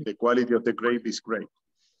fantastic. The quality of the grape is great.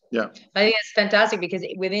 Yeah, I think it's fantastic because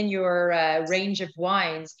within your range of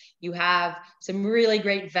wines, you have some really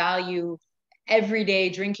great value everyday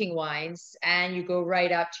drinking wines, and you go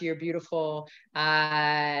right up to your beautiful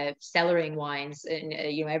cellaring wines and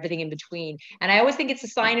everything in between. And I always think it's a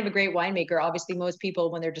sign of a great winemaker. Obviously, most people,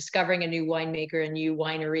 when they're discovering a new winemaker, a new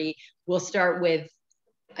winery, will start with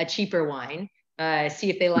a cheaper wine, see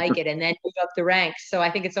if they like it, and then move up the ranks. So I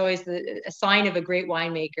think it's always a sign of a great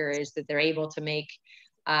winemaker is that they're able to make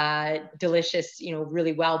delicious,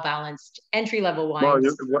 really well balanced entry-level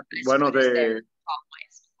wines. Well,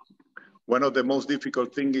 one of the most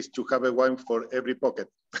difficult things is to have a wine for every pocket.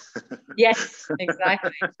 Yes,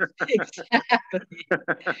 exactly.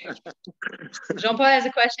 Jean-Paul has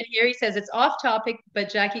a question here. He says, it's off topic, but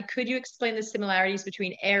Jacky, could you explain the similarities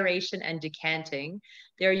between aeration and decanting?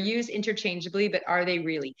 They're used interchangeably, but are they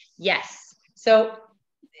really? Yes. So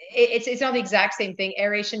it's not the exact same thing.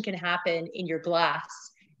 Aeration can happen in your glass.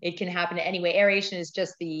 It can happen anyway. Aeration is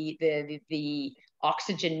just the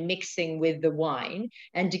oxygen mixing with the wine,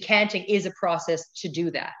 and decanting is a process to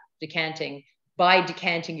do that. By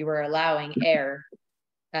decanting, you are allowing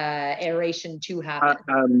aeration to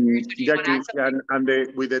happen. Jacky,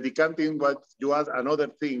 with the decanting, what you add another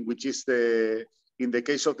thing, which is in the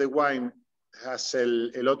case of the wine, has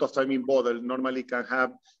a lot of time in bottle. Normally can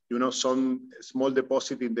have some small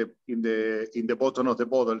deposit in the bottom of the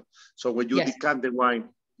bottle. So when you decant the wine,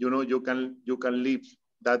 you can leave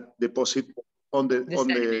that deposit on the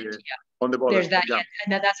bottle. There's that,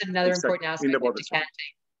 and that's another important aspect of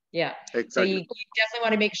decanting. Yeah, exactly. So you definitely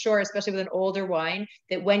want to make sure, especially with an older wine,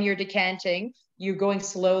 that when you're decanting, you're going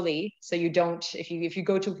slowly, so you don't. If you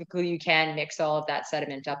go too quickly, you can mix all of that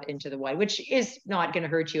sediment up into the wine, which is not going to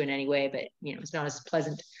hurt you in any way, but it's not as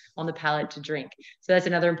pleasant on the palate to drink. So that's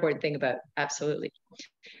another important thing about absolutely.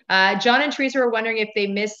 John and Teresa were wondering if they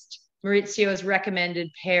missed Maurizio's recommended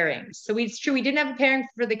pairings. So it's true, we didn't have a pairing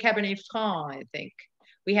for the Cabernet Franc, I think.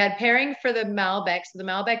 We had pairing for the Malbec. So the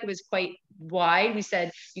Malbec was quite wide. We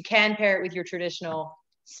said you can pair it with your traditional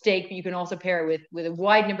steak, but you can also pair it with a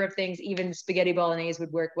wide number of things. Even spaghetti bolognese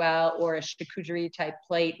would work well, or a charcuterie type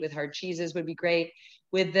plate with hard cheeses would be great.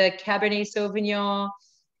 With the Cabernet Sauvignon,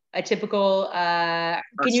 a typical, can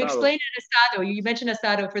you explain an asado? You mentioned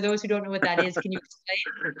asado. For those who don't know what that is, can you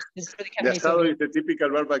explain? This is for the asado is the typical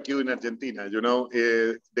barbecue in Argentina. You know,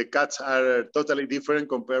 the cuts are totally different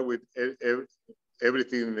compared with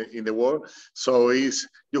everything in the world. So you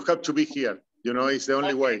have to be here. You know, it's the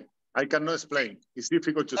only way. I cannot explain. It's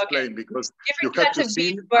difficult to explain because different you have cuts to of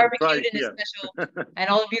beef see barbecued in a special, and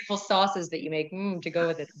all the beautiful sauces that you make to go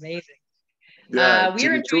with it. Amazing. Yeah, we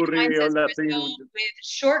are enjoying all that thing with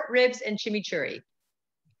short ribs and chimichurri.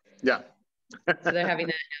 Yeah. So they're having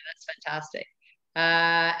that. Yeah, that's fantastic.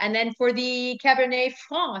 And then for the Cabernet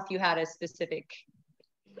Franc, if you had a specific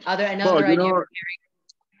another idea.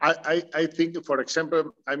 I think, for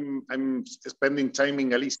example, I'm spending time in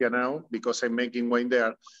Galicia now because I'm making wine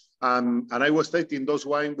there, and I was tasting those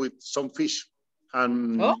wine with some fish,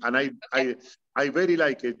 and I very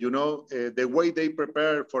like it. You know, the way they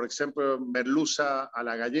prepare, for example, merluza a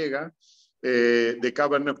la gallega, the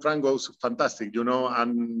Cabernet Franc goes fantastic. You know,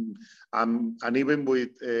 and even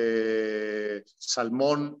with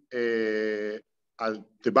salmon.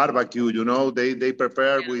 The barbecue, you know, they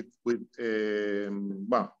prepare with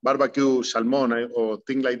barbecue salmon or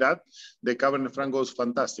thing like that. The Cabernet Franc goes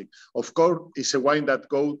fantastic. Of course, it's a wine that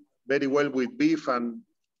goes very well with beef and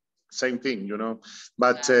same thing, you know.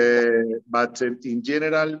 But in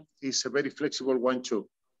general, it's a very flexible wine too.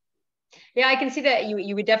 Yeah, I can see that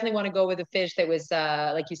you would definitely want to go with a fish that was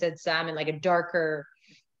like you said, salmon, like a darker,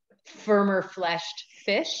 firmer fleshed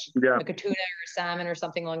fish, like a tuna or salmon or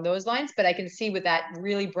something along those lines. But I can see with that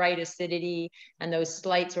really bright acidity and those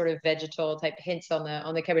slight sort of vegetal type hints on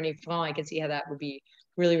the Cabernet Franc, I can see how that would be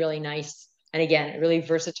really, really nice. And again, a really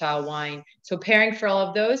versatile wine. So pairing for all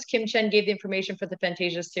of those, Kim Chen gave the information for the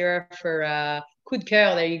Fantasia Syrah for Coup de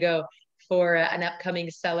Coeur, there you go, for an upcoming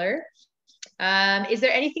cellar. Is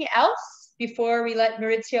there anything else before we let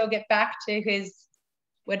Mauricio get back to his,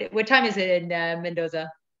 what time is it in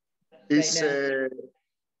Mendoza? It's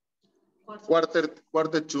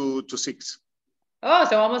quarter to 6. Oh,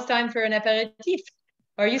 so almost time for an aperitif.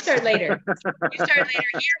 Or you start later. You start later.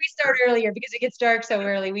 Here we start earlier because it gets dark so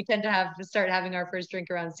early. We tend to start having our first drink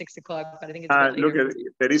around 6 o'clock, but I think it's look,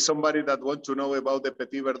 there is somebody that wants to know about the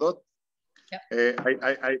Petit Verdot. Yep.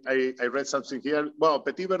 I read something here. Well,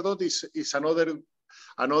 Petit Verdot is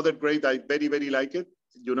another grade I very, very like it.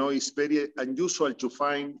 You know, it's very unusual to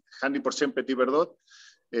find 100% Petit Verdot.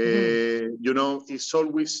 You know, it's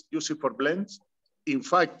always used for blends. In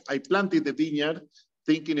fact, I planted the vineyard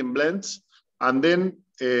thinking in blends, and then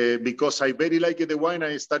because I very like the wine,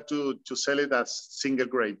 I start to sell it as single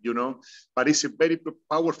grape. You know, but it's a very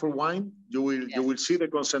powerful wine. You will see the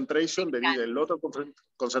concentration. There is a lot of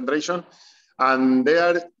concentration, and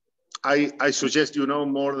there I suggest, you know,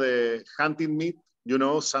 more the hunting meat. You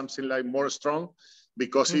know, something like more strong.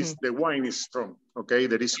 Because the wine is strong, okay?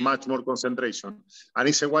 There is much more concentration. And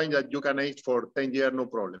it's a wine that you can age for 10 years, no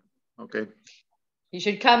problem, okay? You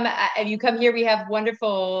should come, if you come here, we have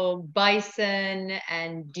wonderful bison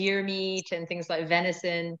and deer meat and things like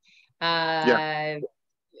venison. They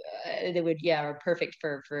are perfect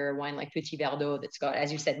for a wine like Petit Verdot that's got, as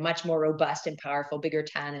you said, much more robust and powerful, bigger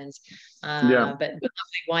tannins. But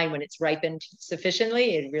lovely wine when it's ripened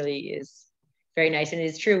sufficiently, it really is very nice. And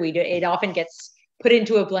it's true, it often gets put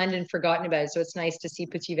into a blend and forgotten about. So it's nice to see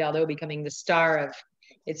Petit Verdot becoming the star of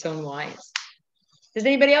its own wines. Does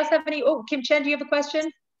anybody else have any? Oh, Kim Chen, do you have a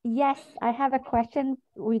question? Yes, I have a question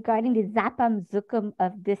regarding the Zapam Zucum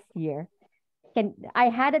of this year. I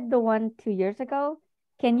had it the one 2 years ago.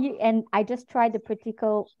 And I just tried the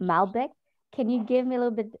Pratico Malbec. Can you give me a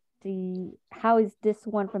little bit how is this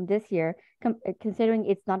one from this year, considering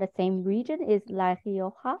it's not the same region, is La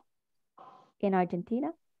Rioja in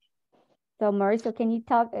Argentina? So Mauricio, can you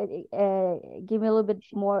give me a little bit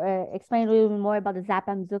more, explain a little bit more about the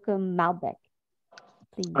Zapam Zucum Malbec,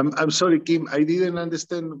 please? I'm sorry, Kim, I didn't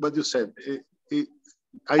understand what you said.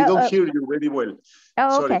 I don't hear you very well.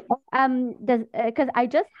 Oh, sorry. Okay. Because I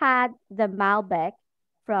just had the Malbec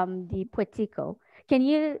from the Pratico. Can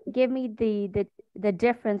you give me the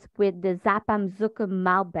difference with the Zapam Zucum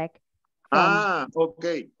Malbec?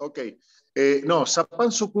 Okay. No, Zapam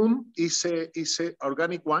Zucum is a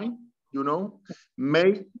organic wine, you know,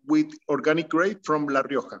 made with organic grape from La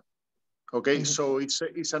Rioja. Okay, so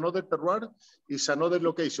it's another terroir, it's another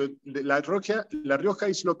location. La Rioja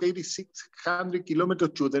is located 600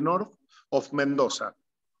 kilometers to the north of Mendoza.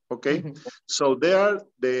 Okay, so there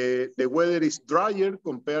the weather is drier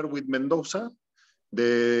compared with Mendoza.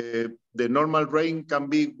 The normal rain can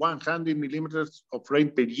be 100 millimeters of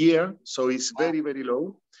rain per year, so it's very, very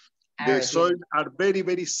low. The soil are very,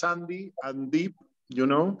 very sandy and deep, you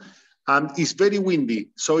know, and it's very windy.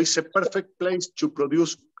 So it's a perfect place to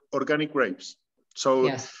produce organic grapes. So,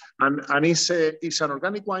 yes. and it's an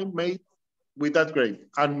organic wine made with that grape.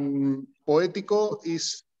 And Poético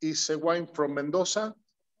is a wine from Mendoza,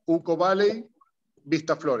 Uco Valley,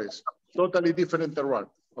 Vista Flores. Totally different terroir,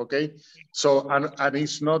 okay? So, and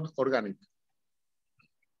it's not organic.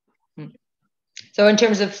 So in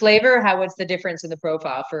terms of flavor, what's the difference in the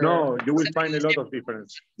profile for? No, you will find a lot of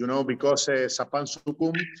difference, you know, because Sapin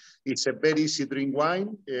Sucum is a very easy drink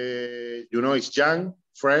wine. You know, it's young,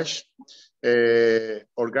 fresh,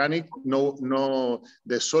 organic. No,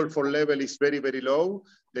 the sulfur level is very, very low.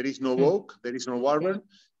 There is no oak, there is no water.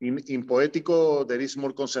 In Poético, there is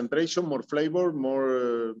more concentration, more flavor,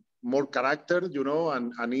 more character, you know,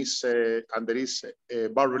 and there is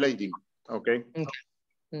barrel aging. Okay.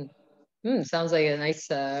 Sounds like a nice,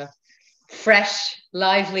 fresh,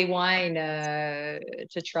 lively wine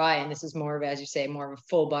to try. And this is more of, as you say, more of a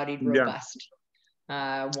full-bodied, robust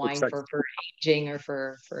wine exactly. for aging or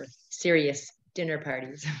for serious dinner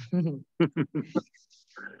parties.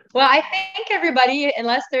 Well, I think everybody,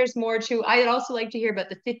 unless there's more I'd also like to hear about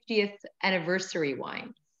the 50th anniversary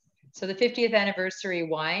wine. So the 50th anniversary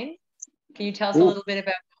wine, can you tell us a little bit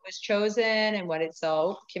about what was chosen and what it's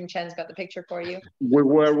all? Kim Chen's got the picture for you. We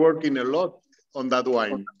were working a lot on that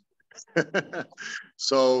wine.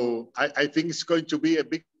 So I think it's going to be a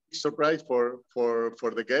big surprise for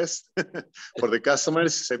the guests, for the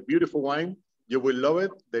customers. It's a beautiful wine. You will love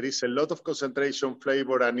it. There is a lot of concentration,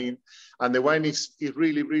 flavor, and the wine is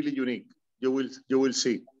really, really unique. You will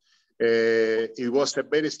see. It was a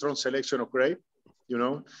very strong selection of grape. You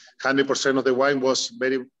know, 100% of the wine was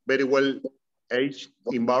very, very well aged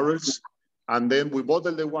in barrels. And then we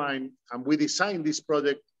bottled the wine and we designed this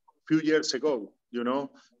project a few years ago, you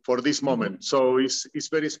know, for this moment. So it's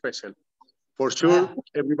very special. For sure,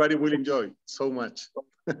 everybody will enjoy so much.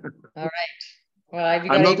 All right. Well,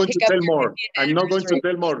 I'm not going to tell more. I'm not going to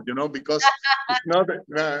tell more, you know, because it's not.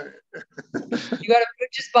 You got to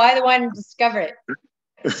just buy the wine and discover it.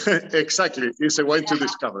 Exactly. It's a wine to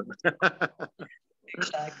discover.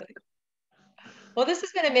 Exactly. Well, this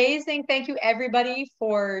has been amazing. Thank you, everybody,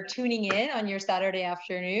 for tuning in on your Saturday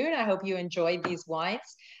afternoon. I hope you enjoyed these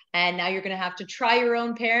wines. And now you're going to have to try your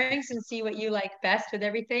own pairings and see what you like best with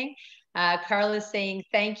everything. Carl is saying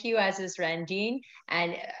thank you, as is Randine.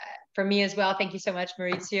 And for me as well, thank you so much,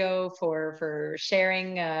 Mauricio, for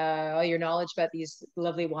sharing all your knowledge about these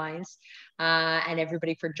lovely wines, and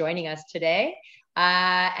everybody for joining us today.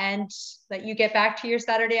 And let you get back to your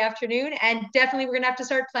Saturday afternoon. And definitely we're going to have to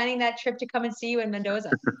start planning that trip to come and see you in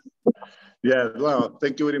Mendoza. Yeah, well,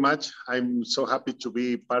 thank you very much. I'm so happy to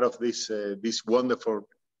be part of this wonderful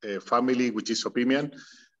family, which is Opimian.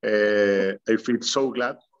 I feel so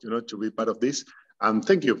glad, you know, to be part of this. And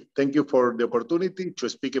thank you for the opportunity to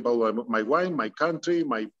speak about my wine, my country,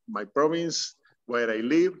 my province, where I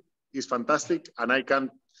live. It's fantastic, and I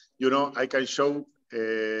can, you know, show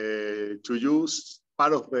to you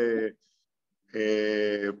part of the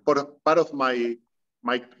part of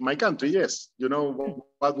my country. Yes, you know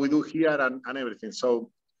what we do here and everything.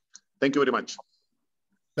 So, thank you very much.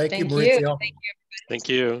 Thank you, Mauricio. Thank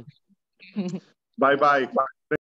you. Thank you. Bye bye.